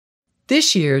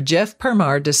This year, Jeff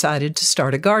Permar decided to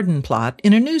start a garden plot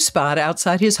in a new spot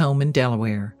outside his home in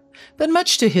Delaware. But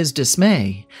much to his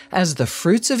dismay, as the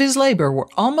fruits of his labor were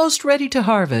almost ready to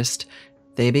harvest,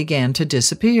 they began to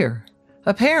disappear.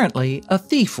 Apparently, a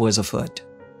thief was afoot.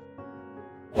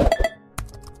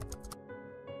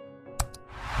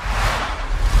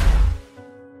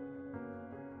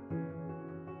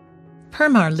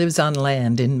 Permar lives on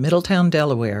land in Middletown,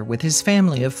 Delaware, with his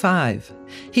family of 5.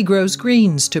 He grows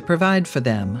greens to provide for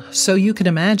them, so you can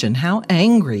imagine how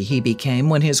angry he became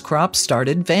when his crops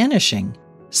started vanishing.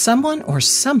 Someone or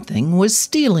something was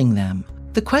stealing them.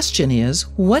 The question is,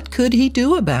 what could he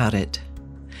do about it?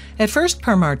 At first,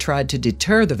 Permar tried to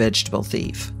deter the vegetable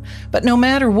thief, but no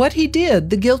matter what he did,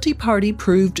 the guilty party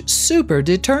proved super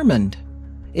determined.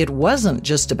 It wasn't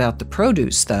just about the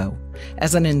produce, though.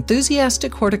 As an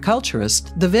enthusiastic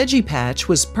horticulturist, the veggie patch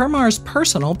was Permar's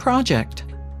personal project.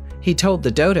 He told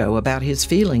the Dodo about his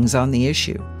feelings on the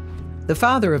issue. The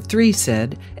father of 3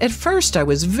 said, "At first I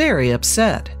was very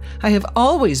upset. I have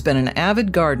always been an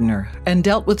avid gardener and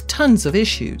dealt with tons of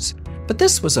issues, but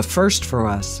this was a first for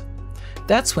us."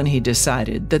 That's when he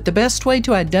decided that the best way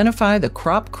to identify the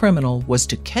crop criminal was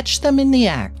to catch them in the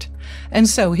act, and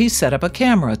so he set up a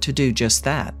camera to do just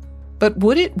that. But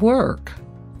would it work?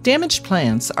 Damaged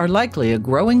plants are likely a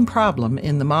growing problem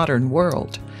in the modern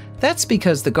world. That's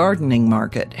because the gardening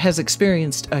market has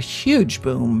experienced a huge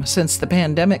boom since the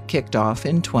pandemic kicked off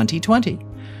in 2020.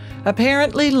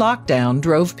 Apparently, lockdown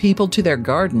drove people to their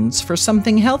gardens for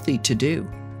something healthy to do.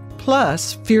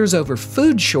 Plus, fears over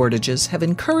food shortages have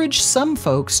encouraged some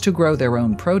folks to grow their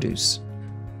own produce.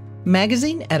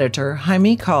 Magazine editor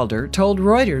Jaime Calder told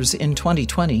Reuters in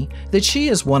 2020 that she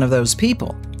is one of those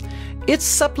people. "It's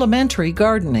supplementary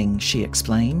gardening," she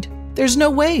explained. "There's no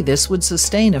way this would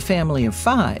sustain a family of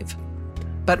 5.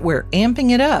 But we're amping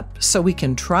it up so we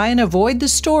can try and avoid the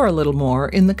store a little more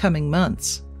in the coming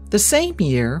months." The same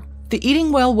year, the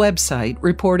Eating Well website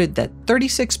reported that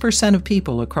 36% of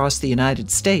people across the United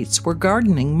States were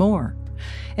gardening more.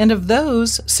 And of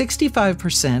those,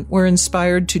 65% were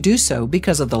inspired to do so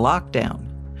because of the lockdown.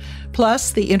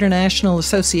 Plus, the International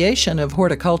Association of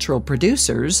Horticultural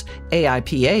Producers,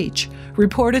 AIPH,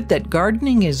 reported that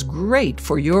gardening is great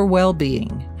for your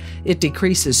well-being. It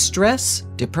decreases stress,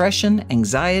 depression,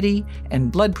 anxiety,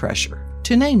 and blood pressure,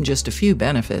 to name just a few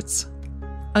benefits.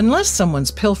 Unless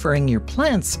someone's pilfering your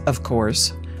plants, of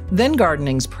course, then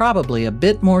gardening's probably a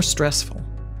bit more stressful.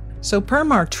 So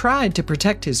Permar tried to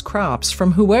protect his crops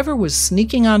from whoever was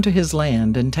sneaking onto his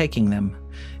land and taking them.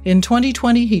 In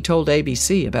 2020, he told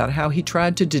ABC about how he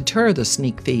tried to deter the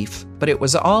sneak thief, but it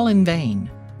was all in vain.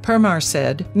 Permar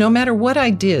said, "No matter what I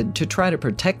did to try to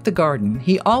protect the garden,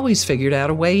 he always figured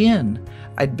out a way in.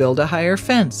 I'd build a higher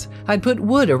fence. I'd put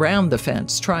wood around the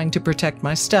fence trying to protect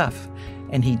my stuff.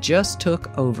 And he just took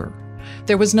over.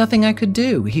 There was nothing I could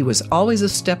do. He was always a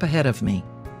step ahead of me."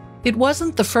 It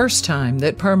wasn't the first time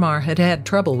that Permar had had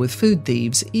trouble with food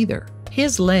thieves either.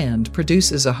 His land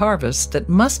produces a harvest that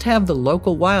must have the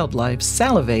local wildlife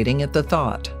salivating at the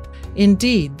thought.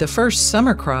 Indeed, the first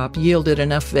summer crop yielded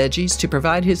enough veggies to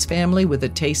provide his family with a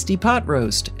tasty pot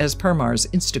roast, as Permar's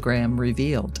Instagram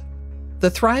revealed. The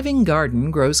thriving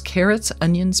garden grows carrots,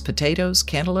 onions, potatoes,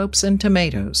 cantaloupes, and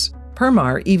tomatoes.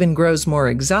 Permar even grows more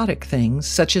exotic things,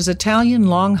 such as Italian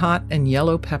long hot and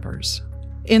yellow peppers.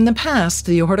 In the past,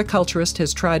 the horticulturist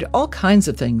has tried all kinds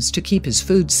of things to keep his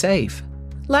food safe.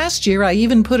 "Last year, I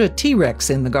even put a T-Rex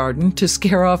in the garden to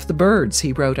scare off the birds,"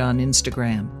 he wrote on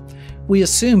Instagram. We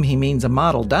assume he means a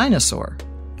model dinosaur.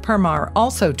 Permar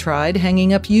also tried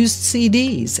hanging up used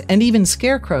CDs and even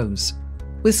scarecrows.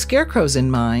 With scarecrows in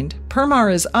mind,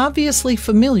 Permar is obviously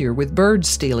familiar with birds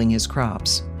stealing his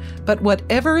crops. But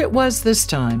whatever it was this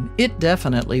time, it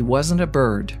definitely wasn't a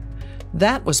bird.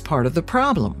 That was part of the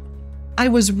problem. "I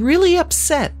was really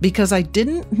upset because I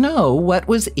didn't know what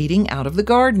was eating out of the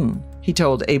garden," he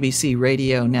told ABC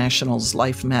Radio National's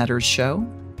Life Matters show.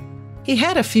 He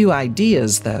had a few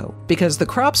ideas, though, because the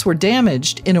crops were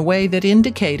damaged in a way that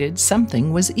indicated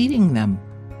something was eating them.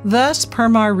 Thus,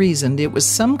 Permar reasoned it was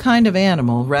some kind of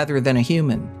animal rather than a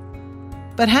human.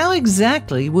 But how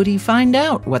exactly would he find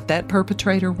out what that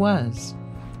perpetrator was?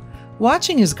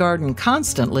 Watching his garden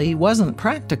constantly wasn't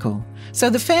practical, so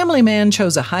the family man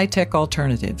chose a high-tech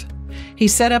alternative. He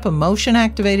set up a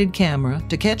motion-activated camera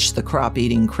to catch the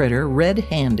crop-eating critter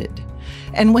red-handed.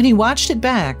 And when he watched it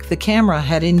back, the camera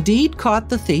had indeed caught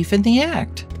the thief in the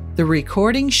act. The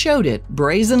recording showed it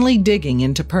brazenly digging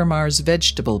into Permar's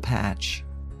vegetable patch.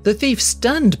 The thief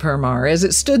stunned Permar as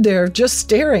it stood there just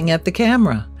staring at the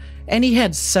camera, and he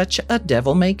had such a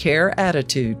devil-may-care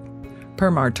attitude.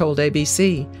 Permar told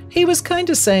ABC. He was kind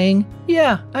of saying,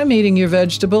 "Yeah, I'm eating your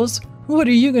vegetables. What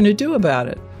are you going to do about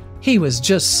it?" He was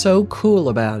just so cool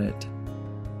about it.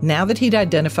 Now that he'd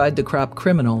identified the crop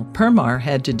criminal, Permar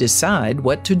had to decide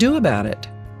what to do about it.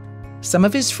 Some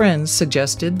of his friends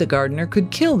suggested the gardener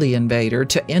could kill the invader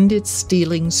to end its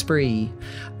stealing spree.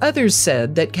 Others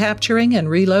said that capturing and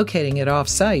relocating it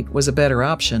off-site was a better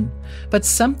option, but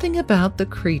something about the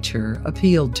creature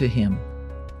appealed to him.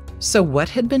 So what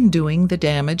had been doing the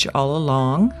damage all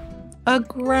along? A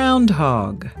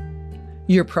groundhog.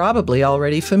 You're probably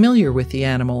already familiar with the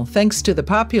animal thanks to the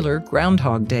popular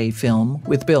Groundhog Day film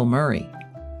with Bill Murray.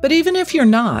 But even if you're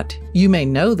not, you may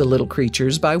know the little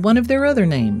creatures by one of their other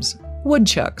names,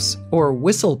 woodchucks or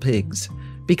whistle pigs,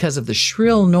 because of the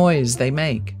shrill noise they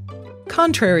make.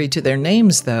 Contrary to their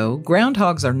names, though,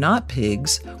 groundhogs are not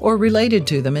pigs or related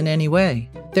to them in any way.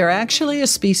 They're actually a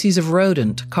species of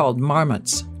rodent called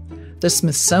marmots. The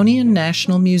Smithsonian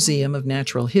National Museum of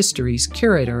Natural History's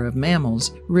curator of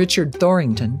mammals, Richard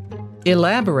Thorington,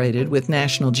 elaborated with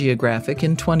National Geographic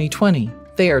in 2020.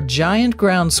 They are giant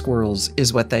ground squirrels,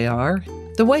 is what they are.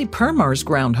 The way Permar's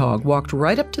groundhog walked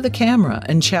right up to the camera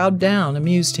and chowed down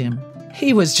amused him.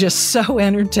 He was just so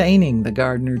entertaining, the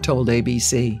gardener told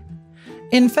ABC.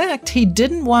 In fact, he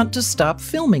didn't want to stop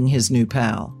filming his new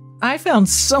pal. "I found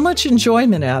so much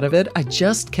enjoyment out of it, I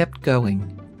just kept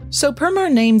going." So Permar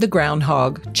named the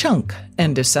groundhog Chunk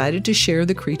and decided to share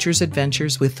the creature's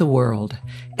adventures with the world.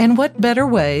 And what better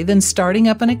way than starting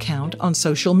up an account on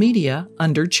social media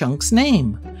under Chunk's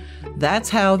name? That's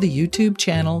how the YouTube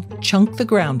channel Chunk the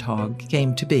Groundhog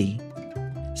came to be.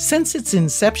 Since its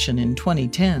inception in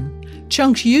 2010,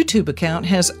 Chunk's YouTube account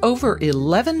has over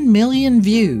 11 million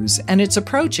views and it's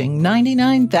approaching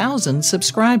 99,000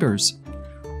 subscribers.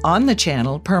 On the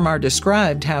channel, Permar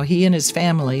described how he and his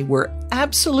family were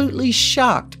absolutely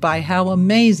shocked by how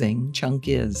amazing Chunk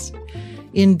is.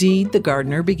 Indeed, the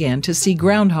gardener began to see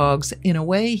groundhogs in a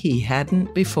way he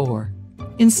hadn't before.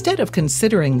 Instead of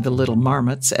considering the little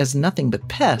marmots as nothing but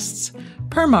pests,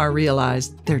 Permar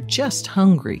realized they're just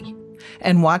hungry.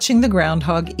 And watching the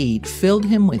groundhog eat filled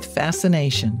him with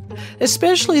fascination,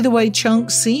 especially the way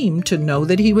Chunk seemed to know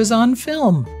that he was on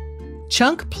film.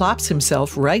 Chunk plops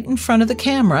himself right in front of the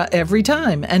camera every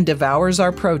time and devours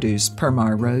our produce,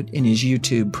 Permar wrote in his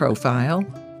YouTube profile.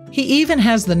 He even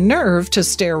has the nerve to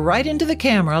stare right into the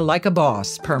camera like a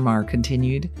boss, Permar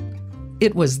continued.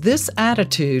 It was this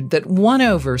attitude that won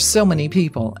over so many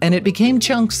people, and it became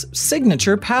Chunk's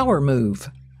signature power move.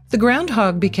 The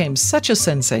groundhog became such a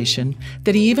sensation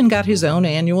that he even got his own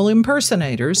annual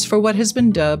impersonators for what has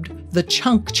been dubbed the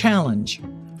Chunk Challenge.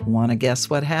 Want to guess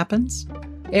what happens?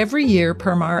 Every year,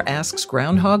 Permar asks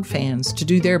groundhog fans to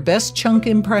do their best Chunk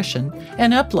impression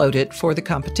and upload it for the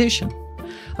competition.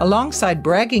 Alongside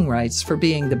bragging rights for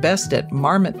being the best at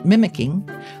marmot mimicking,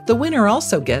 the winner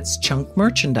also gets Chunk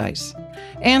merchandise.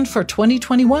 And for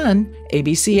 2021,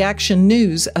 ABC Action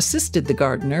News assisted the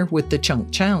gardener with the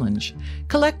Chunk Challenge,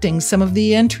 collecting some of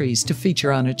the entries to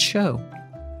feature on its show.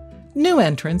 New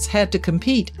entrants had to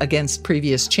compete against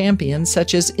previous champions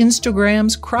such as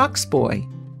Instagram's Crocs Boy.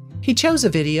 He chose a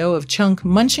video of Chunk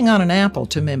munching on an apple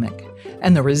to mimic,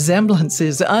 and the resemblance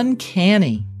is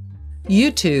uncanny.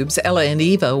 YouTube's Ella and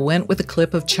Eva went with a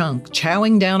clip of Chunk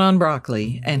chowing down on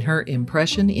broccoli, and her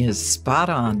impression is spot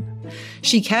on.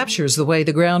 She captures the way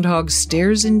the groundhog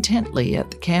stares intently at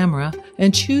the camera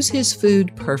and chews his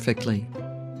food perfectly.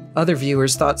 Other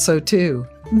viewers thought so too.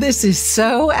 "This is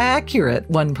so accurate,"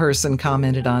 one person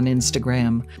commented on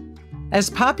Instagram. As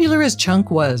popular as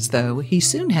Chunk was, though, he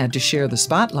soon had to share the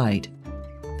spotlight.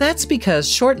 That's because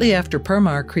shortly after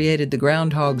Permar created the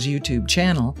groundhog's YouTube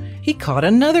channel, he caught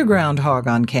another groundhog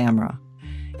on camera.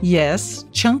 Yes,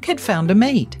 Chunk had found a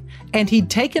mate, and he'd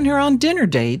taken her on dinner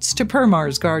dates to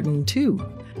Permar's garden too.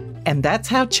 And that's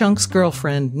how Chunk's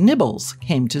girlfriend, Nibbles,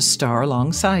 came to star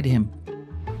alongside him.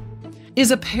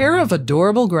 Is a pair of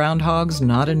adorable groundhogs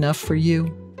not enough for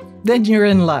you? Then you're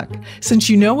in luck, since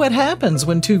you know what happens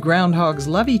when two groundhogs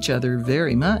love each other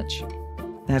very much.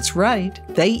 That's right,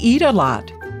 they eat a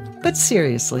lot. But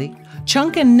seriously,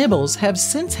 Chunk and Nibbles have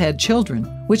since had children,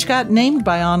 which got named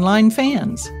by online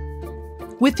fans.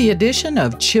 With the addition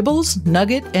of Chibbles,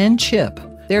 Nugget, and Chip,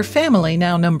 their family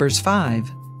now numbers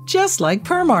 5, just like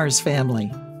Permar's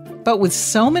family. But with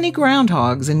so many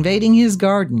groundhogs invading his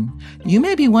garden, you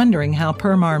may be wondering how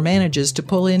Permar manages to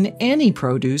pull in any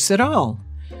produce at all.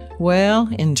 Well,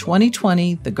 in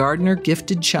 2020, the gardener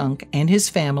gifted Chunk and his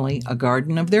family a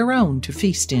garden of their own to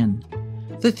feast in.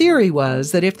 The theory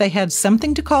was that if they had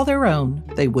something to call their own,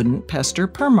 they wouldn't pester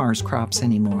Permar's crops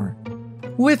anymore.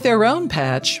 With their own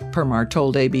patch, Permar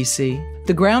told ABC,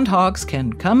 The groundhogs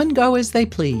can come and go as they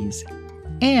please.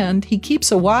 And he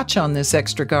keeps a watch on this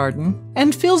extra garden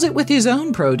and fills it with his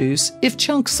own produce if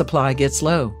Chunk's supply gets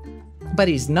low. But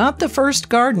he's not the first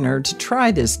gardener to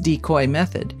try this decoy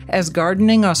method, as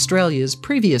Gardening Australia's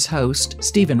previous host,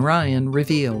 Stephen Ryan,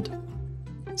 revealed.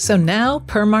 So now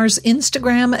Permar's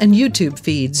Instagram and YouTube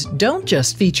feeds don't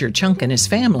just feature Chunk and his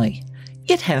family.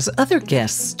 It has other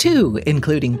guests too,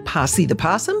 including Posse the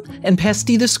Possum and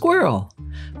Pesty the Squirrel.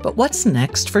 But what's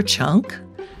next for Chunk?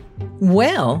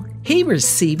 Well, he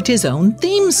received his own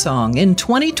theme song in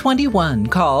 2021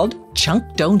 called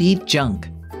Chunk Don't Eat Junk.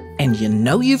 And you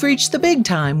know you've reached the big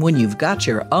time when you've got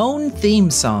your own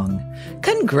theme song.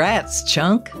 Congrats,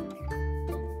 Chunk!